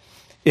like?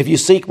 If you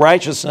seek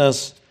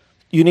righteousness,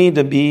 you need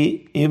to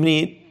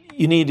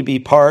be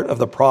part of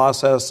the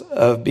process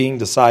of being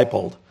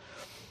discipled.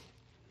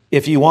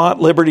 If you want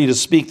liberty to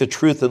speak the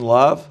truth in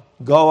love,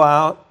 go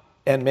out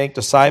and make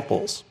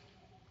disciples.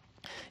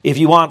 If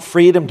you want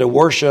freedom to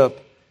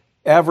worship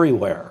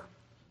everywhere,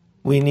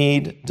 we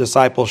need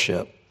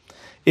discipleship.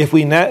 If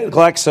we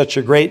neglect such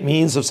a great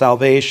means of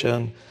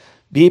salvation,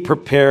 be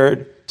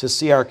prepared to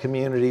see our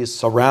communities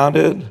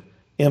surrounded,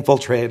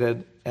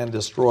 infiltrated, and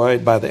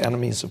destroyed by the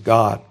enemies of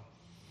God.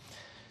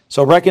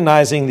 So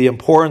recognizing the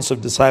importance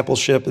of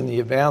discipleship in the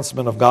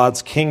advancement of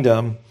God's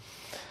kingdom,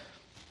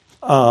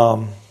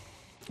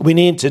 we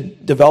need to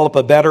develop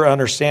a better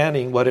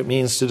understanding what it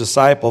means to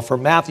disciple.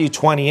 From Matthew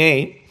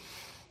 28,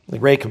 the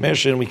Great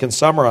Commission, we can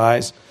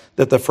summarize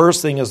that the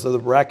first thing is the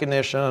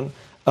recognition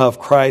of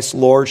Christ's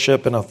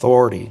lordship and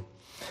authority,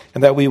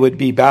 and that we would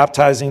be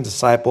baptizing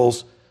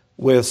disciples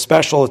with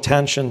special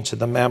attention to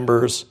the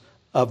members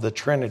of the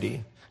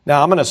Trinity.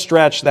 Now, I'm going to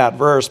stretch that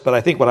verse, but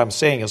I think what I'm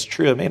saying is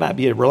true. It may not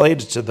be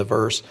related to the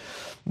verse,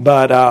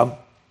 but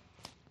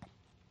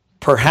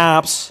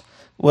perhaps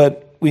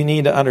what we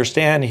need to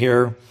understand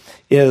here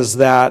is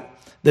that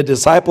the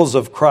disciples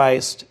of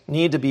Christ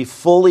need to be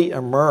fully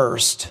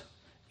immersed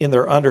in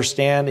their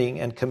understanding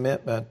and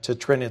commitment to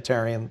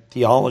Trinitarian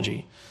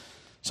theology.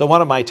 So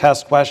one of my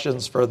test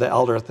questions for the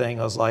elder thing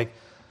was like,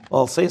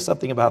 well, say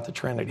something about the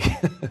Trinity.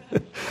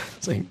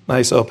 It's a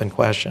nice open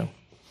question.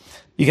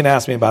 You can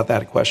ask me about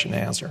that question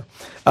and answer.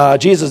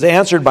 Jesus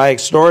answered by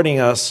exhorting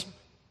us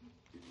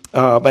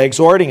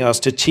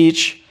to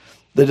teach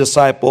the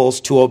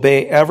disciples to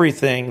obey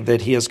everything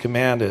that he has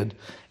commanded.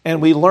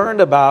 And we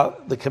learned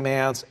about the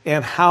commands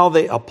and how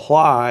they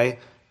apply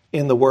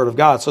in the Word of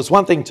God. So it's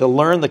one thing to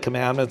learn the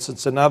commandments.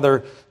 It's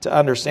another to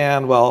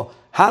understand, well,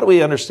 how do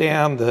we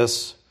understand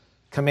this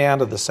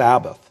command of the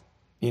Sabbath?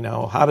 You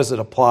know, how does it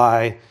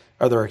apply?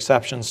 Are there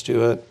exceptions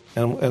to it?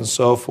 And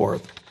so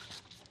forth.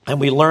 And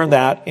we learn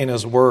that in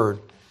his Word.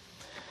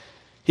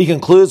 He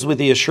concludes with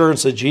the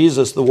assurance that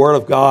Jesus, the Word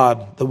of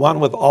God, the one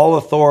with all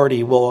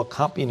authority, will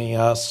accompany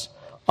us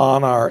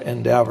on our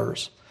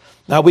endeavors.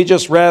 Now, we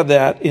just read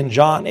that in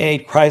John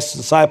 8, Christ's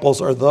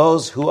disciples are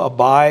those who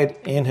abide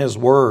in his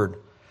Word.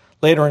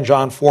 Later in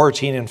John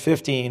 14 and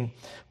 15,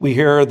 we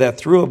hear that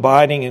through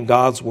abiding in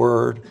God's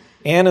Word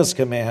and his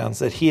commands,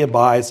 that he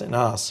abides in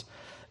us.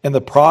 And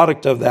the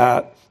product of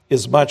that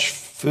is much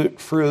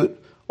fruit,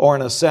 or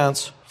in a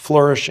sense,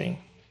 flourishing.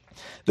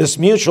 This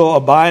mutual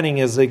abiding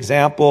is an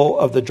example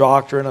of the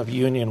doctrine of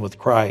union with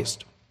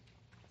Christ.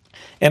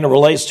 And it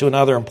relates to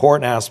another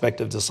important aspect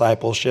of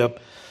discipleship,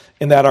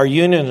 in that our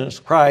union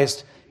with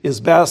Christ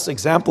is best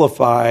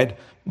exemplified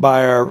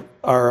by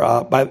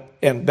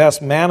and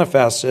best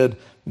manifested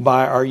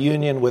by our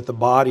union with the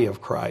body of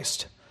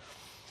Christ.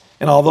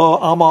 And although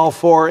I'm all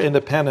for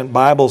independent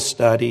Bible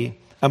study,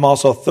 I'm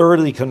also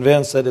thoroughly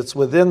convinced that it's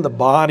within the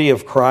body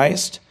of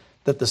Christ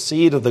that the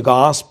seed of the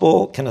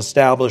gospel can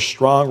establish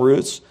strong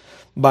roots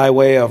by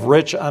way of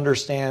rich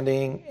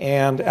understanding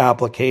and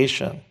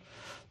application.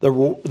 The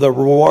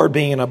reward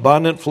being an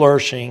abundant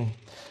flourishing.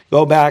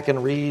 Go back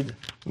and read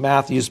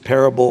Matthew's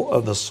parable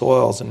of the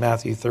soils in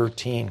Matthew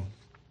 13.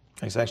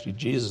 It's actually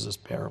Jesus'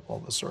 parable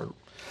of the soil.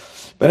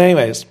 But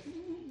anyways,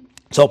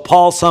 so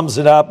Paul sums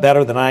it up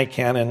better than I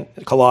can in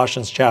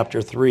Colossians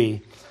chapter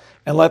 3.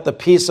 And let the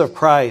peace of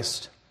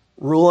Christ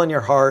rule in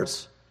your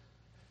hearts,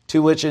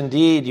 to which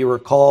indeed you were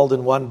called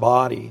in one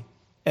body,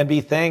 and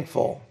be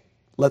thankful.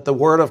 Let the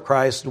word of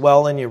Christ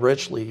dwell in you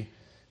richly,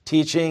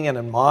 teaching and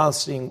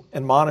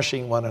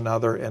admonishing one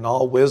another in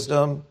all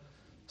wisdom,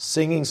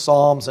 singing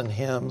psalms and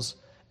hymns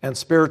and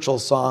spiritual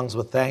songs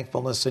with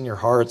thankfulness in your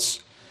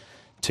hearts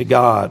to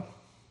God.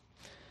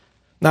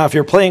 Now, if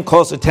you're paying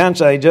close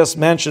attention, I just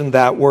mentioned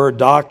that word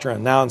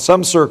doctrine. Now, in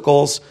some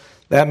circles,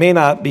 that may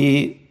not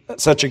be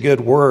such a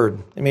good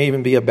word. It may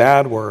even be a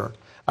bad word.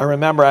 I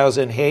remember I was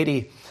in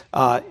Haiti.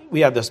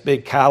 We had this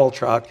big cattle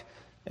truck.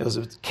 It was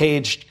a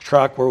caged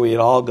truck where we'd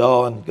all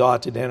go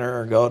out to dinner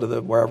or go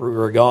to wherever we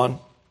were going.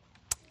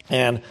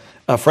 And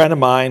a friend of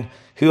mine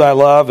who I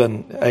love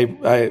and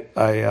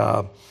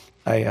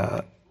I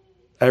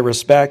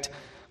respect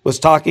was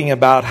talking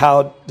about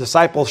how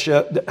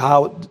discipleship,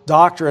 how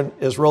doctrine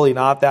is really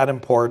not that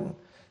important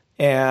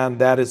and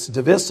that it's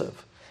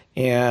divisive.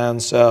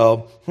 And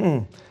so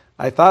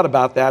I thought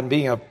about that, and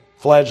being a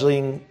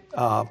fledgling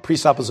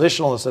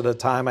presuppositionalist at the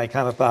time, I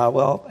kind of thought,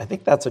 well, I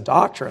think that's a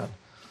doctrine.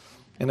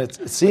 And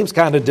it seems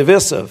kind of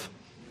divisive.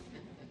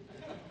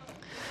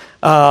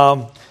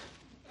 So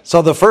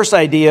the first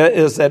idea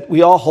is that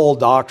we all hold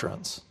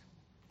doctrines.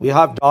 We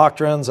have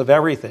doctrines of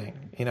everything.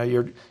 You know,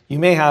 you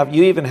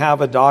even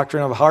have a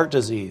doctrine of heart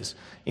disease.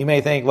 You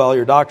may think, well,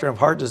 your doctrine of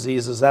heart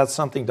disease is that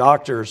something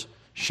doctors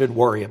should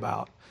worry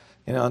about.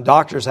 You know, and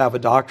doctors have a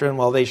doctrine.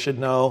 Well, they should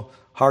know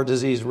heart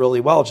disease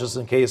really well, just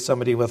in case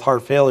somebody with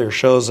heart failure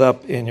shows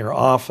up in your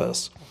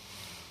office.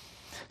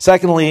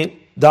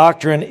 Secondly,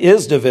 doctrine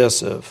is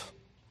divisive,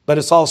 but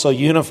it's also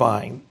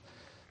unifying.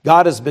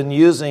 God has been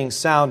using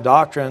sound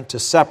doctrine to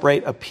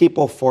separate a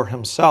people for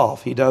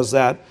himself. He does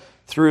that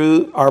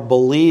through our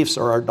beliefs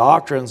or our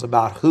doctrines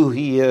about who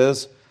he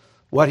is,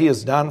 what he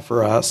has done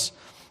for us,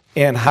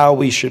 and how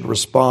we should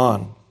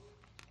respond.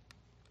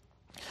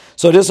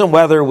 So it isn't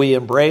whether we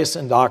embrace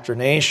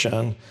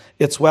indoctrination,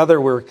 it's whether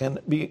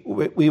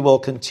we will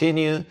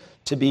continue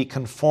to be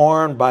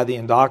conformed by the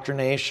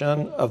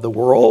indoctrination of the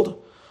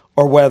world,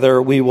 or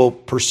whether we will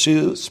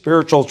pursue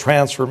spiritual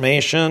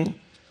transformation,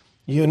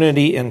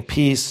 unity, and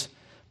peace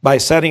by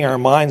setting our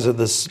minds on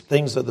the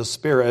things of the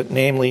Spirit,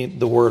 namely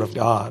the Word of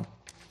God.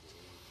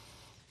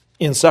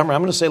 In summary,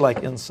 I'm going to say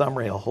in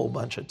summary a whole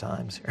bunch of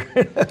times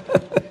here.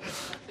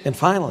 And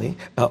finally,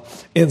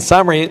 in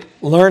summary,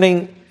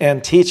 learning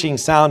and teaching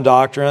sound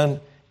doctrine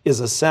is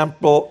a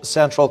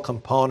central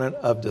component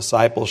of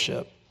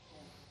discipleship.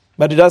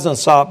 But it doesn't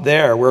stop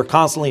there. We're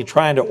constantly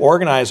trying to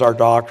organize our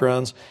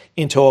doctrines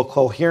into a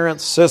coherent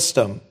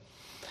system,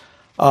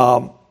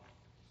 that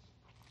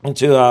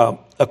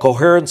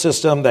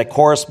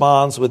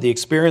corresponds with the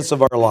experience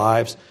of our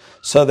lives,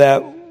 so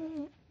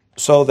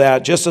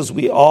that just as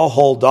we all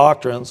hold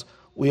doctrines,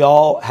 we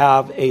all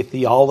have a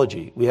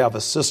theology. We have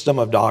a system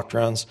of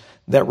doctrines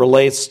that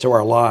relates to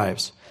our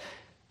lives.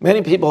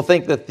 Many people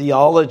think that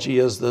theology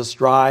is this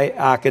dry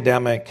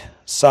academic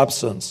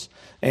substance.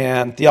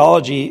 And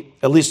theology,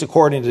 at least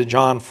according to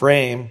John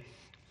Frame,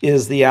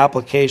 is the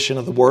application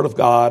of the Word of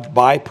God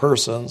by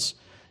persons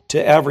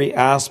to every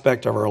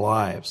aspect of our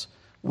lives.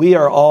 We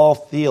are all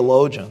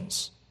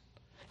theologians,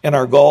 and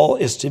our goal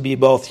is to be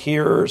both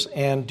hearers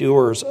and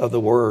doers of the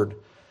Word.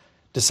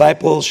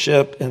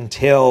 Discipleship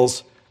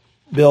entails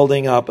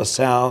building up a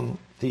sound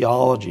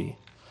theology.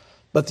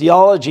 But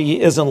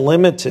theology isn't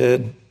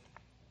intended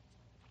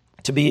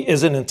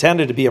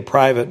to be a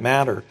private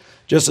matter.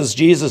 Just as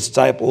Jesus'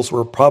 disciples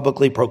were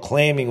publicly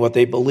proclaiming what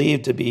they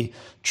believed to be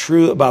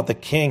true about the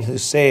King who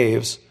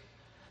saves,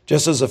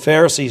 just as the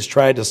Pharisees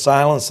tried to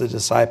silence the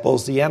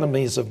disciples, the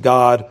enemies of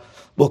God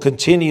will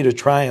continue to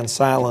try and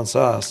silence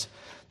us.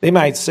 They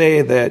might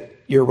say that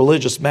your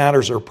religious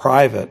matters are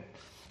private,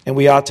 and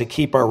we ought to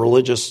keep our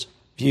religious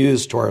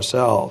views to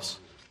ourselves.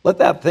 Let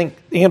that think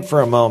in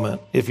for a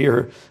moment. If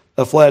you're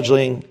a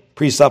fledgling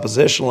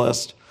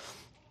presuppositionalist,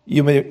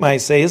 you might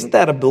say, isn't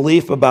that a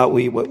belief about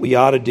what we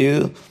ought to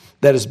do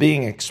that is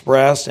being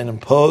expressed and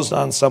imposed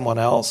on someone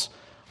else?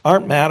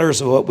 Aren't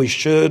matters of what we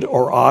should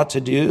or ought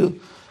to do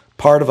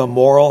part of a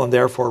moral and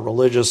therefore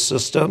religious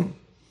system?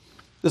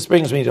 This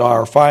brings me to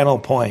our final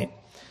point.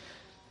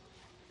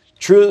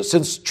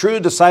 Since true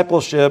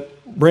discipleship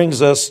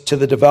brings us to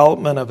the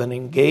development of an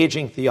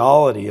engaging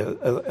theology,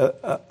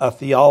 a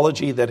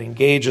theology that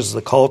engages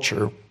the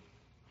culture,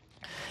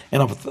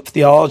 and a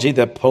theology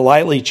that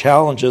politely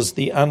challenges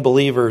the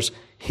unbeliever's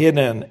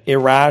hidden,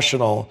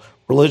 irrational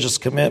religious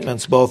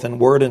commitments, both in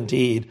word and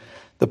deed,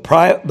 the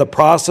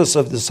process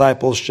of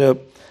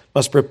discipleship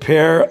must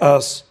prepare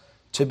us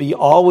to be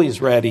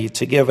always ready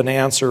to give an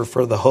answer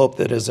for the hope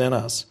that is in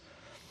us.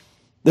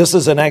 This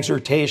is an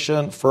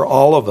exhortation for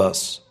all of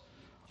us.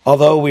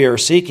 Although we are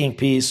seeking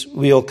peace,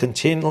 we will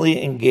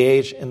continually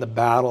engage in the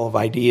battle of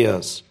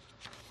ideas.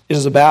 It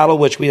is a battle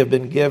which we have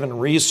been given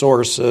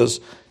resources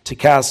to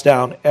cast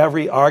down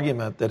every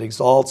argument that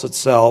exalts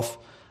itself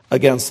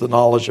against the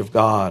knowledge of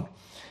God.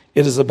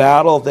 It is a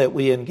battle that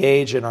we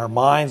engage in our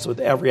minds with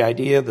every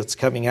idea that's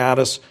coming at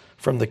us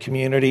from the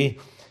community.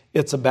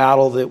 It's a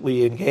battle that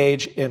we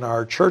engage in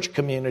our church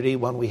community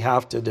when we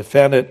have to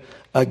defend it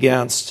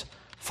against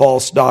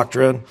false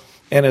doctrine.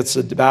 And it's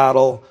a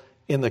battle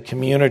in the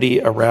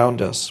community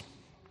around us.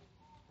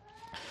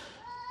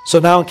 So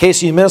now, in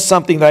case you missed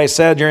something that I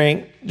said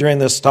during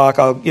this talk,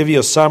 I'll give you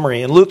a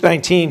summary. In Luke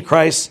 19,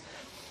 Christ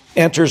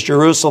enters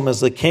Jerusalem as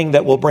the king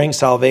that will bring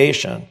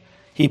salvation.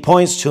 He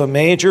points to a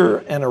major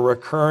and a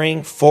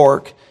recurring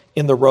fork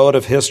in the road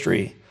of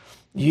history.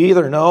 You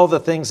either know the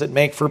things that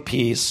make for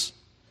peace,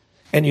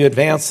 and you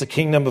advance the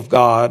kingdom of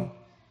God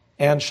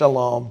and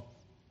shalom,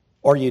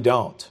 or you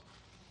don't.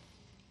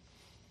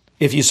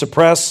 If you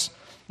suppress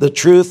the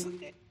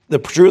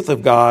truth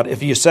of God,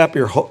 if you set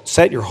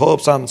your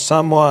hopes on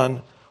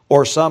someone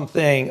or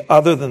something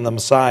other than the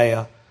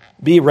Messiah,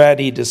 be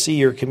ready to see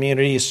your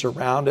community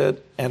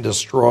surrounded and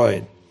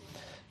destroyed.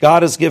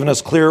 God has given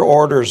us clear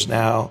orders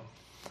now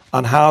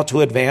on how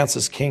to advance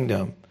his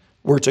kingdom.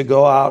 We're to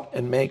go out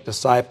and make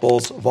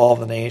disciples of all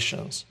the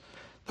nations.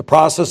 The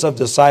process of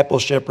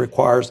discipleship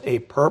requires a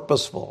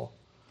purposeful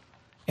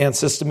and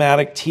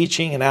systematic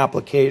teaching and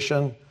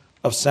application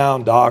of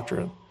sound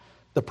doctrine.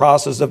 The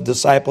process of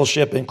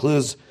discipleship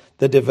includes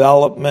the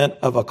development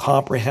of a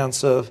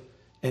comprehensive,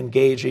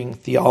 engaging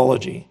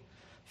theology.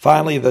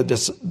 Finally,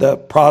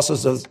 the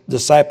process of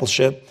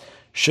discipleship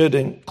should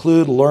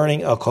include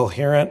learning a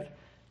coherent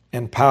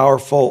and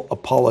powerful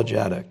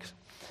apologetics.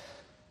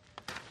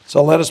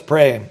 So let us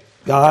pray.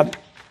 God,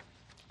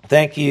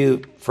 thank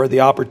you for the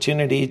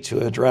opportunity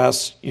to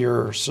address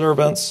your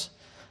servants.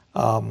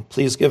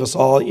 Please give us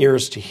all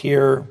ears to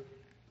hear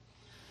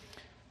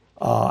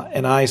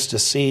and eyes to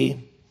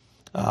see.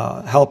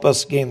 Help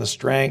us gain the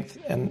strength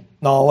and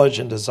knowledge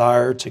and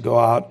desire to go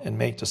out and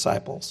make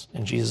disciples.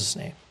 In Jesus'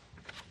 name.